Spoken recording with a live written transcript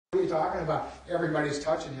What are you talking about? Everybody's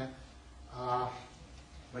touching you.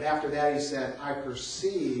 But after that, he said, I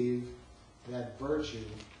perceive that virtue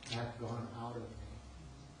hath gone out of me.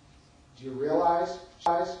 Do you realize?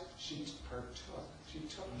 She partook. She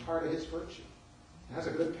took part of his virtue. And that's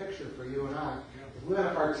a good picture for you and I. If we're going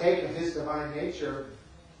to partake of his divine nature,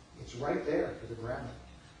 it's right there for the grabbing.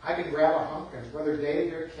 I can grab a hunk, and Brother Dave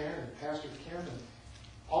here can, and Pastor Kim, and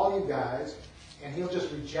all you guys, and he'll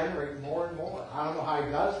just regenerate more and more. I don't know how he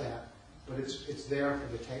does that, but it's there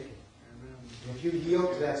for the taking. And if you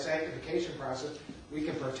yield to that sanctification process, we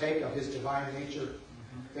can partake of his divine nature,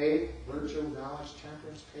 faith, virtue, knowledge,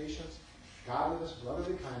 temperance, patience, godliness,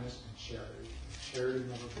 brotherly kindness, and charity. Charity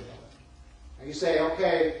never fails. Now you say,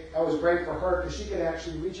 okay, that was great for her because she could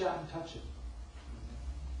actually reach out and touch it.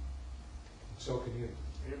 So can you.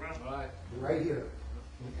 Right here,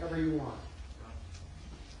 whenever you want.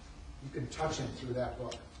 You can touch him through that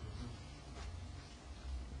book.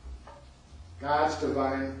 God's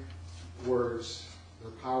divine words, they're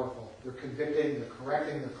powerful. They're convicting, they're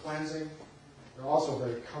correcting, they're cleansing. They're also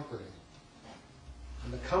very comforting.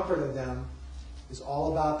 And the comfort of them is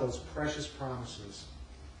all about those precious promises.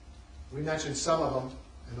 We mentioned some of them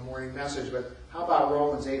in the morning message, but how about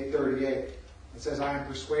Romans 8:38? It says, I am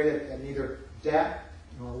persuaded that neither death,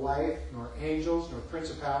 nor life, nor angels, nor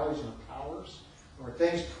principalities, nor powers, nor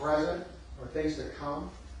things present, nor things to come,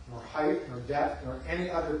 nor height, nor depth, nor any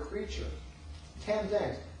other creature. 10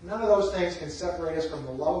 things. None of those things can separate us from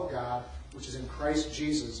the love of God, which is in Christ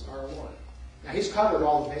Jesus our Lord. Now, he's covered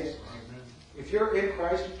all the bases. If you're in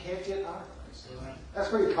Christ, you can't get out of Christ. That's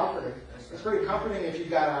pretty comforting. It's pretty comforting if you've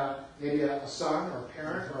got maybe a son or a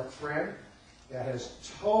parent or a friend that has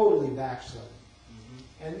totally backslidden.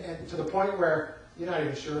 And to the point where you're not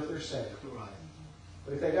even sure if they're saved.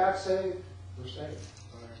 But if they got saved, they're saved.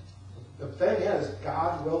 The thing is,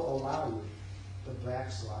 God will allow you to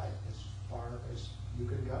backslide as far as you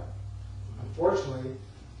can go. Unfortunately,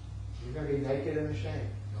 you're going to be naked and ashamed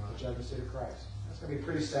at the judgment seat of Christ. That's going to be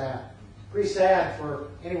pretty sad. Pretty sad for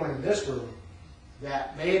anyone in this room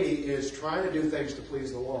that maybe is trying to do things to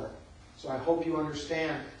please the Lord. So I hope you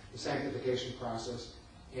understand the sanctification process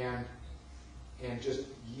and just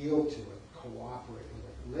yield to it, cooperate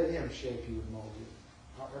with it. Let him shape you and mold you,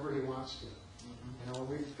 however he wants to. You know,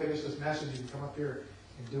 when we finish this message, you can come up here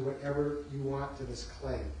and do whatever you want to this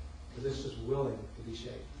clay, because it's just willing to be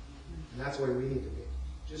shaped. And that's the way we need to be.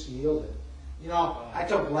 Just yield it. You know, I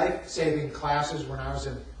took life-saving classes when I was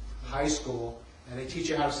in high school, and they teach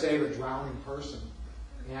you how to save a drowning person.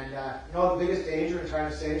 And you know, the biggest danger in trying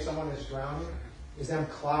to save someone that's drowning is them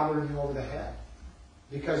clobbering you over the head,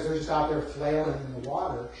 because they're just out there flailing in the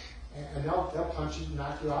water, and they'll punch you,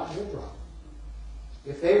 knock you out, and you'll drown.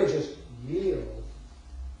 If they would just yield,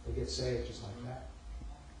 they get saved just like that.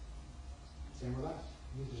 Same with us.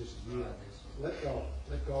 You need to just yield. Let go.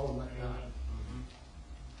 Let go and let God.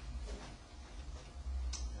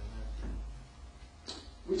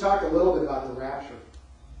 We talked a little bit about the rapture.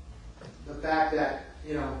 The fact that,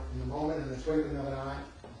 you know, in the moment, in the twinkling of an eye.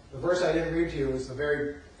 The verse I didn't read to you is the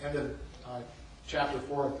very end of chapter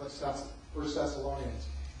 4 of 1 Thessalonians.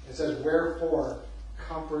 It says, wherefore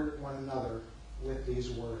comfort one another with these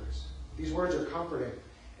words. These words are comforting.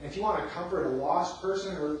 And if you want to comfort a lost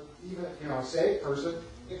person or even, you know, a saved person,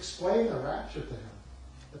 explain the rapture to him.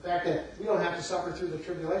 The fact that we don't have to suffer through the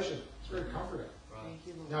tribulation. It's very comforting.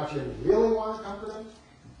 Now, if you really want to comfort them,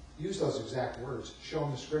 use those exact words. Show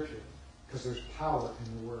them the Scripture, because there's power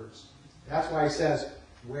in the words. That's why he says,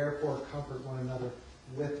 wherefore comfort one another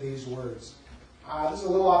with these words. This is a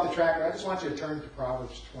little off the track, but I just want you to turn to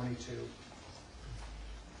Proverbs 22.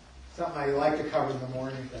 Something I like to cover in the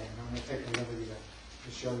morning thing. I'm going to take the liberty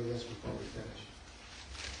to show you this before we finish.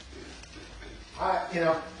 You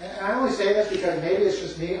know, and I only say this because maybe it's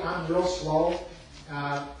just me. I'm real slow.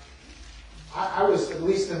 I was at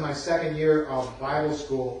least in my second year of Bible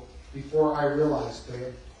school before I realized the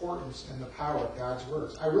importance and the power of God's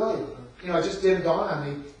words. I really, you know, it just didn't dawn on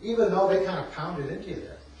me, even though they kind of pounded into you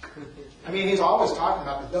there. I mean, he's always talking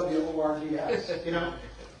about the W-O-R-D-S, you know.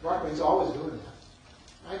 He's always doing that.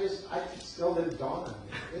 I still didn't dawn on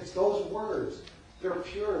me. It's those words. They're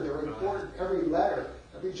pure. They're important. Every letter,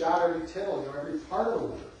 every jot, every tittle, you know, every part of the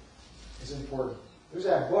letter is important. There's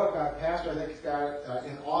that book, Pastor, I think it's got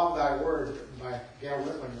In Awe of Thy Word, written by Gail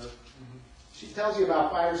Whitlinger. She tells you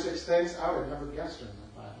about 5 or 6 things I would have never guessed her in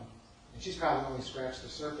the Bible. And she's probably only scratched the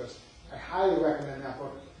surface. I highly recommend that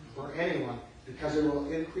book for anyone because it will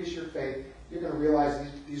increase your faith. You're going to realize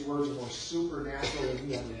these words are more supernatural than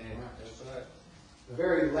you ever imagined. The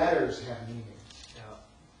very letters have meaning.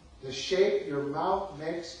 The shape your mouth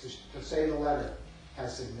makes to say the letter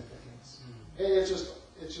has significance.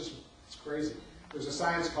 it's crazy. There's a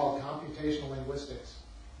science called computational linguistics.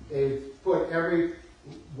 They've put every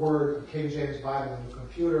word of King James Bible in the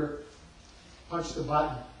computer, punched the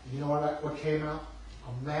button, and you know what came out?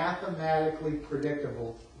 A mathematically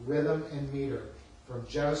predictable rhythm and meter from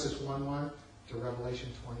Genesis 1:1 to Revelation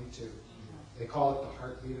 22. They call it the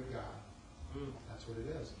heartbeat of God. That's what it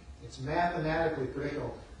is. It's mathematically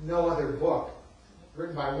predictable. No other book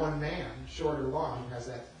written by one man, short or long, has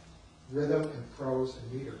that rhythm and prose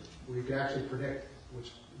and meter where you can actually predict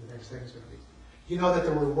which the next thing is going to be. You know that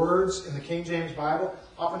there were words in the King James Bible.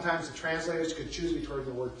 Oftentimes the translators could choose between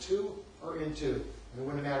the word to or into, and it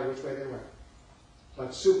wouldn't matter which way they went.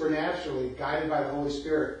 But supernaturally, guided by the Holy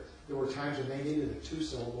Spirit, there were times when they needed a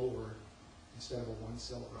two-syllable word instead of a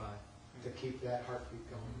one-syllable to keep that heartbeat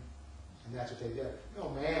going. And that's what they did. No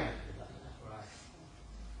man.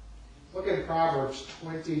 Look at Proverbs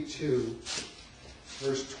 22,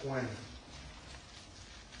 verse 20.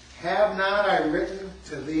 Have not I written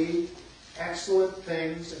to thee excellent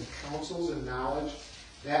things and counsels and knowledge,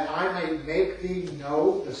 that I may make thee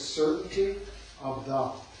know the certainty of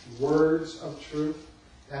the words of truth,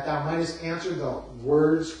 that thou mightest answer the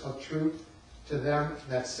words of truth to them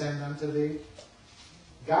that send unto thee?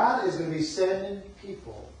 God is going to be sending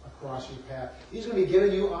people across your path. He's going to be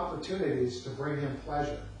giving you opportunities to bring him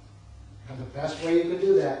pleasure. And the best way you can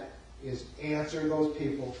do that is answer those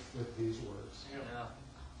people with these words. Yeah.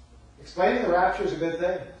 Explaining the rapture is a good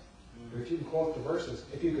thing. But if you can quote the verses,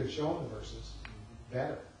 if you can show them the verses,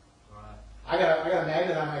 better. Right. I got a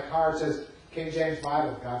magnet on my car that says King James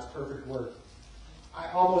Bible, God's perfect word. I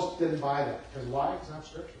almost didn't buy that. Because why? It's not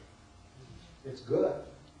Scripture. It's good.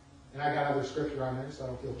 And I got other Scripture on there, so I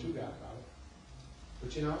don't feel too bad about it.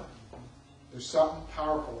 But you know, there's something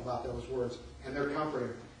powerful about those words, and they're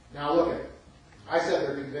comforting. Now look at it. I said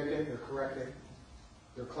they're convicting, they're correcting,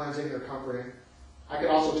 they're cleansing, they're comforting. I could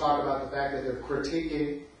also talk about the fact that they're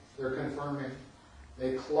critiquing, they're confirming,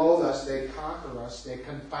 they clothe us, they conquer us, they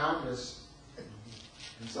confound us,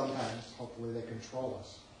 and sometimes, hopefully, they control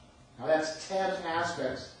us. Now that's 10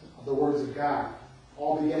 aspects of the words of God,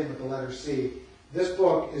 all beginning with the letter C. This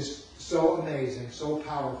book is so amazing, so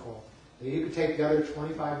powerful, that you could take the other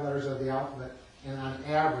 25 letters of the alphabet and on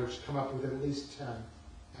average come up with at least 10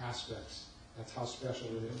 aspects. That's how special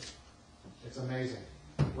it is. It's amazing.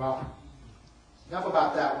 Well, enough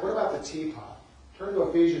about that. What about the teapot? Turn to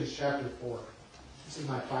Ephesians chapter 4. This is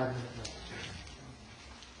my 5-minute note.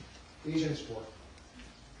 Ephesians 4.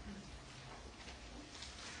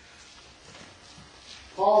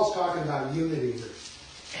 Paul's talking about unity here.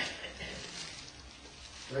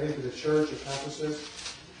 Writing to the church of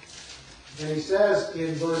Ephesus. And he says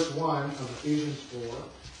in verse 1 of Ephesians 4,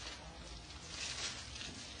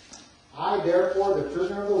 I, therefore, the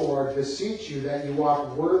prisoner of the Lord, beseech you that you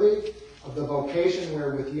walk worthy of the vocation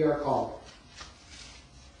wherewith ye are called.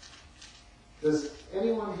 Does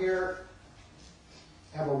anyone here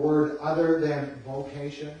have a word other than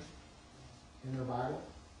vocation in their Bible?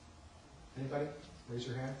 Anybody? Raise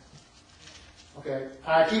your hand. Okay.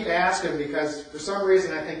 I keep asking because for some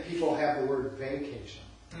reason I think people have the word vacation.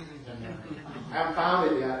 I haven't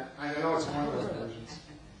found it yet. I know it's one of those versions.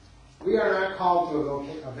 We are not called to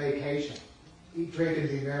a vacation. Eat, drink, and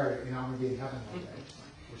be merry. You know, I'm going to be in heaven one day,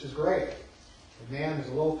 which is great. But man, there's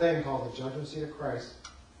a little thing called the judgment seat of Christ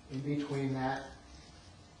in between that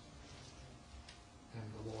and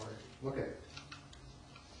the Lord. Look at it.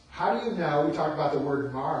 How do you know? We talked about the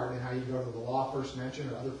word marred and how you go to the law first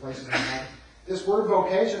mentioned or other places in that. This word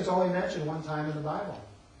vocation is only mentioned one time in the Bible.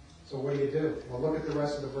 So what do? Well, look at the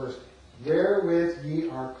rest of the verse. Wherewith ye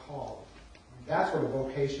are called. That's what a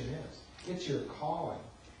vocation is. It's your calling.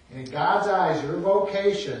 And in God's eyes, your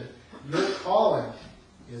vocation, your calling,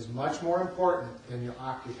 is much more important than your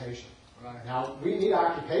occupation. Right. Now, we need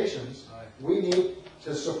occupations. Right. We need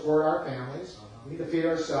to support our families. We need to feed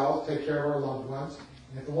ourselves, take care of our loved ones.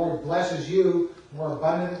 And if the Lord blesses you more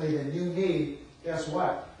abundantly than you need, guess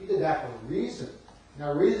what? He did that for a reason.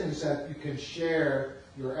 Now, reason is that you can share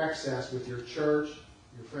your excess with your church,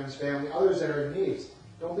 your friends, family, others that are in need.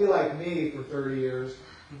 Don't be like me for 30 years,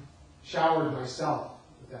 showered myself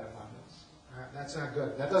with that abundance. Right? That's not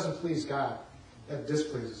good. That doesn't please God. That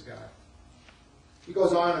displeases God. He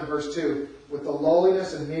goes on in verse 2, with the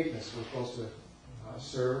lowliness and meekness we're supposed to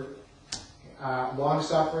serve,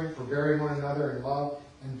 long-suffering, forbearing one another in love,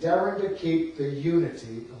 endeavoring to keep the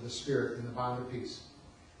unity of the Spirit in the bond of peace.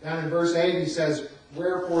 Down in verse 8 he says,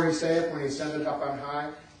 wherefore he saith, when he ascended up on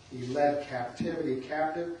high, he led captivity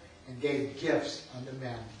captive, and gave gifts unto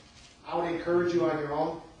men. I would encourage you on your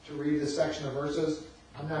own to read this section of verses.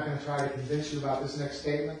 I'm not going to try to convince you about this next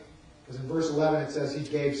statement, because in verse 11 it says he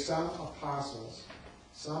gave some apostles,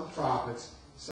 some prophets